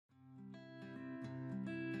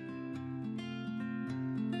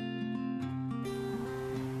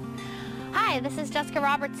Hi, this is Jessica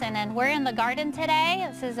Robertson, and we're in the garden today.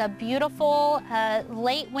 This is a beautiful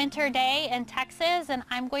late winter day in Texas, and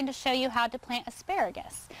I'm going to show you how to plant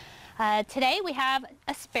asparagus. Today we have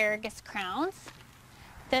asparagus crowns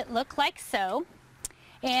that look like so.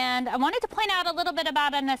 And I wanted to point out a little bit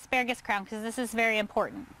about an asparagus crown because this is very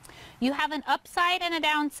important. You have an upside and a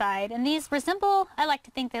downside, and these resemble, I like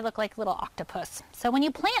to think they look like little octopus. So when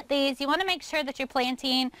you plant these, you want to make sure that you're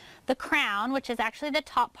planting the crown, which is actually the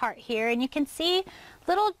top part here, and you can see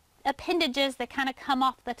little appendages that kind of come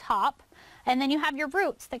off the top, and then you have your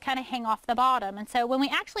roots that kind of hang off the bottom. And so when we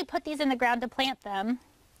actually put these in the ground to plant them,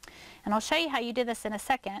 and I'll show you how you do this in a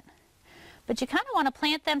second, but you kind of want to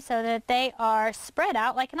plant them so that they are spread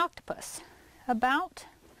out like an octopus, about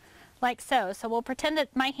like so. So we'll pretend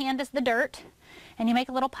that my hand is the dirt, and you make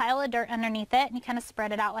a little pile of dirt underneath it, and you kind of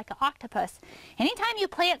spread it out like an octopus. Anytime you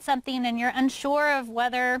plant something and you're unsure of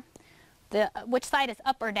whether which side is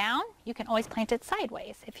up or down, you can always plant it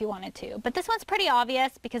sideways if you wanted to. But this one's pretty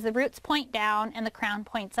obvious because the roots point down and the crown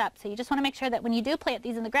points up. So you just want to make sure that when you do plant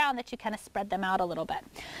these in the ground that you kind of spread them out a little bit.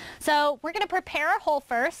 So we're going to prepare our hole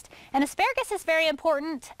first. And asparagus is very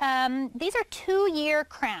important. These are 2-year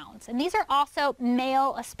crowns, and these are also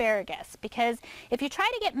male asparagus, because if you try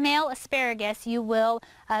to get male asparagus, you will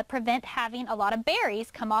prevent having a lot of berries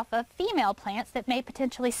come off of female plants that may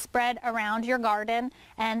potentially spread around your garden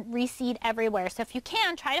and reseed everywhere. So if you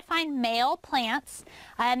can, try to find male plants,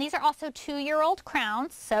 and these are also 2-year-old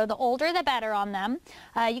crowns, so the older the better on them.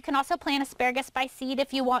 You can also plant asparagus by seed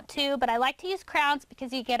if you want to, but I like to use crowns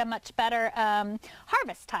because you get a much better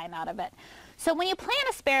harvest time out of it. So when you plant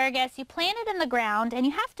asparagus, you plant it in the ground, and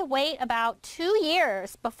you have to wait about 2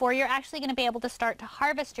 years before you're actually going to be able to start to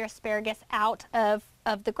harvest your asparagus out of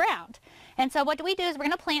the ground. And so what we do is we're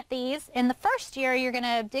going to plant these. In the first year, you're going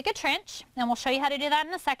to dig a trench, and we'll show you how to do that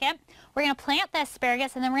in a second. We're going to plant the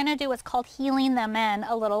asparagus, and then we're going to do what's called healing them in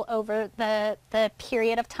a little over the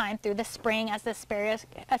period of time through the spring as the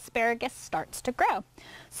asparagus starts to grow.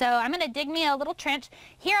 So I'm going to dig me a little trench.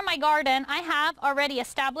 Here in my garden, I have already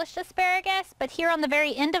established asparagus, but here on the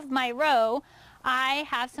very end of my row, I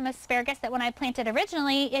have some asparagus that when I planted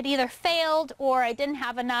originally, it either failed or I didn't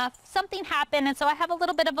have enough. Something happened, and so I have a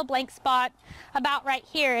little bit of a blank spot about right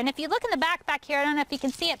here. And if you look in the back here, I don't know if you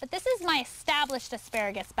can see it, but this is my established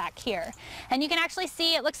asparagus back here. And you can actually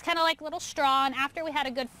see it looks kind of like little straw, and after we had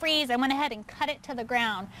a good freeze, I went ahead and cut it to the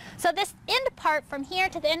ground. So this end part from here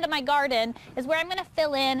to the end of my garden is where I'm going to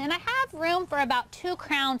fill in, and I have room for about 2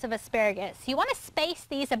 crowns of asparagus. You want to space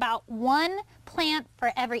these about 1 plant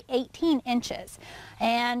for every 18 inches.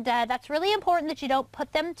 And that's really important that you don't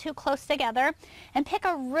put them too close together, and pick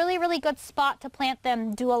a really, really good spot to plant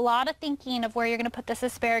them. Do a lot of thinking of where you're going to put this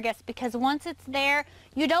asparagus, because once it's there,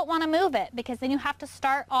 you don't want to move it, because then you have to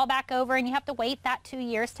start all back over, and you have to wait that 2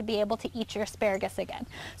 years to be able to eat your asparagus again.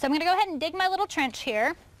 So I'm going to go ahead and dig my little trench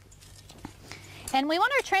here. And we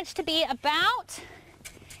want our trench to be about,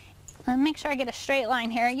 let me make sure I get a straight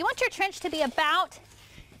line here. You want your trench to be about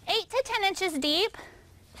 8 to 10 inches deep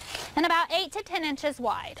and about 8 to 10 inches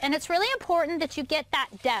wide. And it's really important that you get that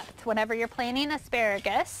depth whenever you're planting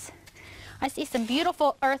asparagus. I see some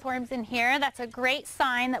beautiful earthworms in here. That's a great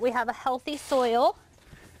sign that we have a healthy soil.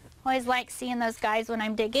 Always like seeing those guys when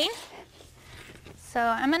I'm digging. So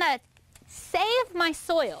I'm going to save my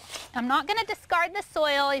soil. I'm not going to discard the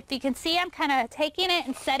soil. If you can see, I'm kind of taking it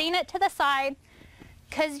and setting it to the side,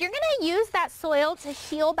 because you're going to use that soil to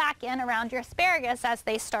heal back in around your asparagus as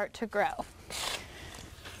they start to grow.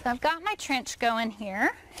 So I've got my trench going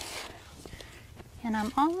here, and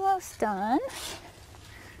I'm almost done.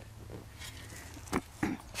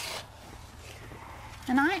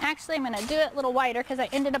 And I actually am going to do it a little wider because I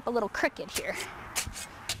ended up a little crooked here.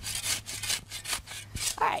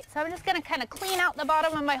 All right, so I'm just going to kind of clean out the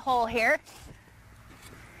bottom of my hole here.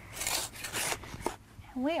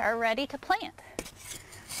 And we are ready to plant.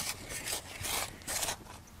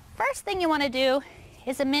 First thing you want to do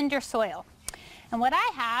is amend your soil. And what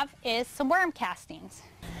I have is some worm castings.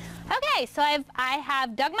 Okay, so I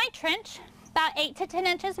have dug my trench about 8 to 10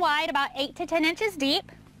 inches wide, about 8 to 10 inches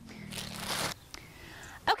deep.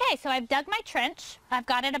 Okay, so I've dug my trench. I've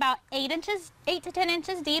got it about 8 to 10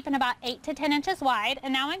 inches deep and about 8 to 10 inches wide.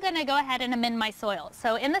 And now I'm going to go ahead and amend my soil.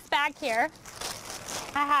 So in this bag here,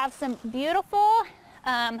 I have some beautiful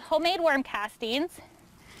homemade worm castings.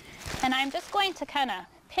 And I'm just going to kind of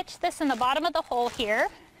pitch this in the bottom of the hole here.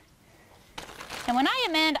 And when I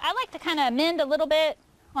amend, I like to kind of amend a little bit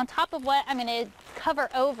on top of what I'm going to cover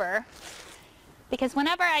over, because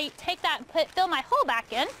whenever I take that and fill my hole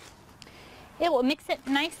back in, it will mix it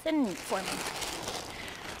nice and neat for me.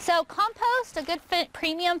 So So compost, a good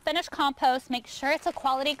premium finished compost, make sure it's a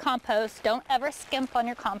quality compost. Don't ever skimp on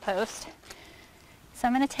your compost. So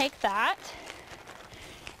I'm going to take that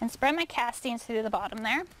and spread my castings through the bottom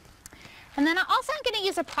there. And then I also am going to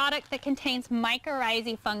use a product that contains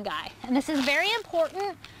mycorrhizae fungi. And this is very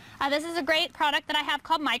important. This is a great product that I have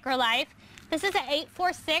called MicroLife. This is an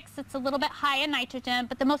 846. It's a little bit high in nitrogen,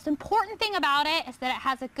 but the most important thing about it is that it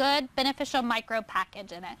has a good beneficial micro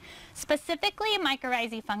package in it, specifically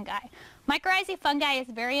mycorrhizae fungi. Mycorrhizae fungi is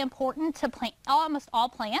very important to almost all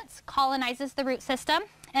plants, colonizes the root system,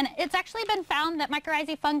 and it's actually been found that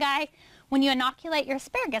mycorrhizae fungi, when you inoculate your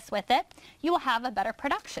asparagus with it, you will have a better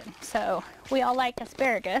production. So we all like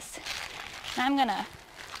asparagus. And I'm gonna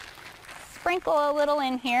sprinkle a little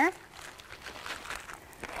in here.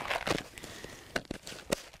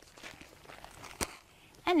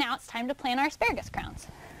 And now it's time to plant our asparagus crowns.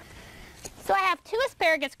 So I have 2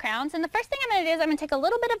 asparagus crowns, and the first thing I'm going to do is I'm going to take a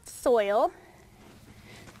little bit of soil,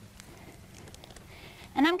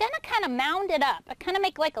 and I'm going to kind of mound it up. I kind of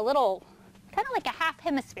make like a little, kind of like a half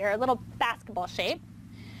hemisphere, a little basketball shape.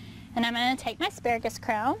 And I'm going to take my asparagus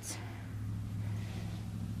crowns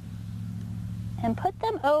and put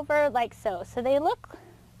them over like so. So they look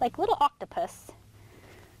like little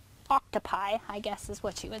octopi, I guess is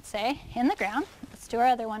what you would say, in the ground. Let's do our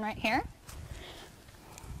other one right here.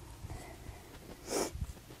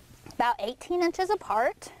 About 18 inches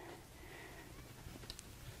apart.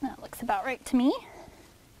 That looks about right to me.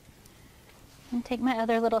 And take my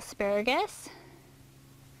other little asparagus.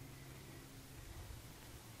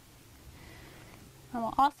 I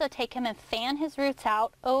will also take him and fan his roots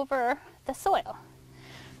out over the soil.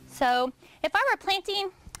 So if I were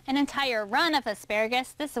planting an entire run of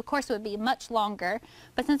asparagus, this of course would be much longer,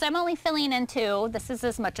 but since I'm only filling in 2, this is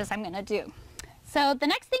as much as I'm going to do. So the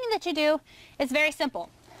next thing that you do is very simple.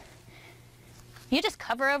 You just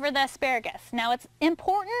cover over the asparagus. Now it's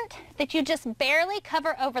important that you just barely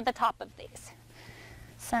cover over the top of these.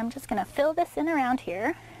 So I'm just going to fill this in around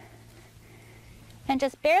here and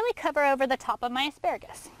just barely cover over the top of my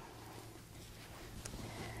asparagus.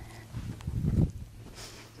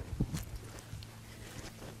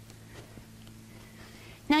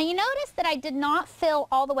 Now you notice that I did not fill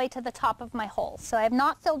all the way to the top of my hole, so I have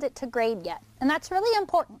not filled it to grade yet, and that's really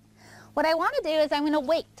important. What I want to do is I'm going to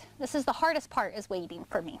wait. This is the hardest part, is waiting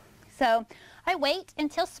for me. So I wait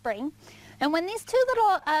until spring, and when these 2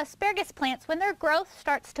 little asparagus plants, when their growth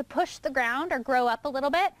starts to push the ground or grow up a little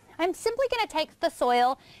bit, I'm simply going to take the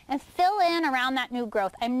soil and fill in around that new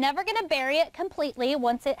growth. I'm never going to bury it completely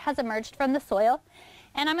once it has emerged from the soil,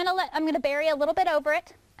 and I'm going to bury a little bit over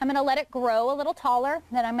it. I'm going to let it grow a little taller,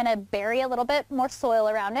 then I'm going to bury a little bit more soil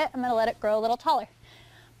around it. I'm going to let it grow a little taller.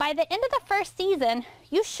 By the end of the first season,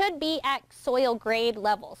 you should be at soil grade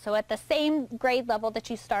level, so at the same grade level that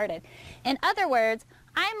you started. In other words,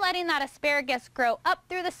 I'm letting that asparagus grow up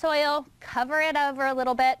through the soil, cover it over a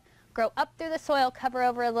little bit, grow up through the soil, cover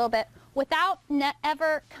over a little bit, without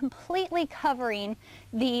ever completely covering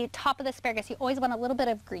the top of the asparagus. You always want a little bit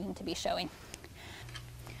of green to be showing.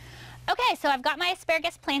 Okay, so I've got my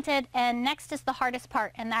asparagus planted, and next is the hardest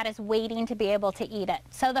part, and that is waiting to be able to eat it.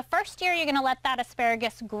 So the first year you're going to let that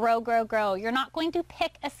asparagus grow, grow, grow. You're not going to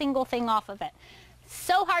pick a single thing off of it.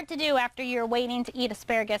 So hard to do after you're waiting to eat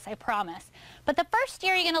asparagus, I promise. But the first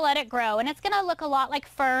year you're going to let it grow, and it's going to look a lot like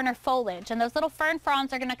fern or foliage, and those little fern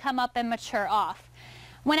fronds are going to come up and mature off.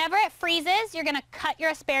 Whenever it freezes, you're going to cut your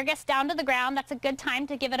asparagus down to the ground. That's a good time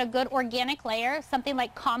to give it a good organic layer, something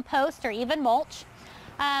like compost or even mulch.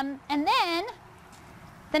 And then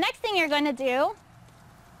the next thing you're going to do,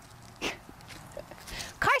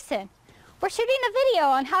 Carson, we're shooting a video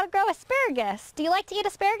on how to grow asparagus. Do you like to eat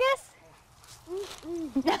asparagus?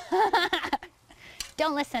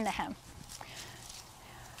 Don't listen to him.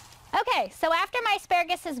 Okay, so after my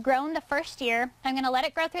asparagus has grown the first year, I'm going to let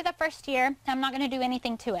it grow through the first year. I'm not going to do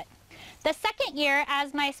anything to it. The second year,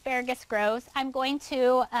 as my asparagus grows, I'm going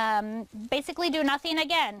to basically do nothing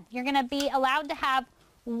again. You're going to be allowed to have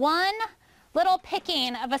 1 little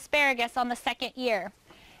picking of asparagus on the second year.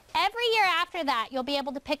 Every year after that, you'll be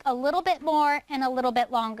able to pick a little bit more and a little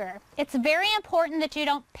bit longer. It's very important that you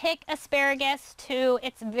don't pick asparagus to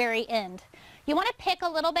its very end. You want to pick a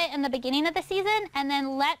little bit in the beginning of the season and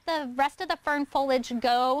then let the rest of the fern foliage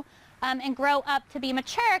go and grow up to be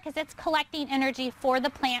mature, because it's collecting energy for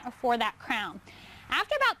the plant or for that crown.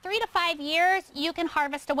 After about 3 to 5 years, you can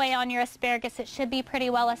harvest away on your asparagus. It should be pretty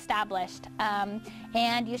well established.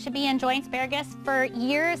 And you should be enjoying asparagus for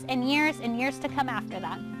years and years and years to come after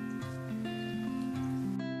that.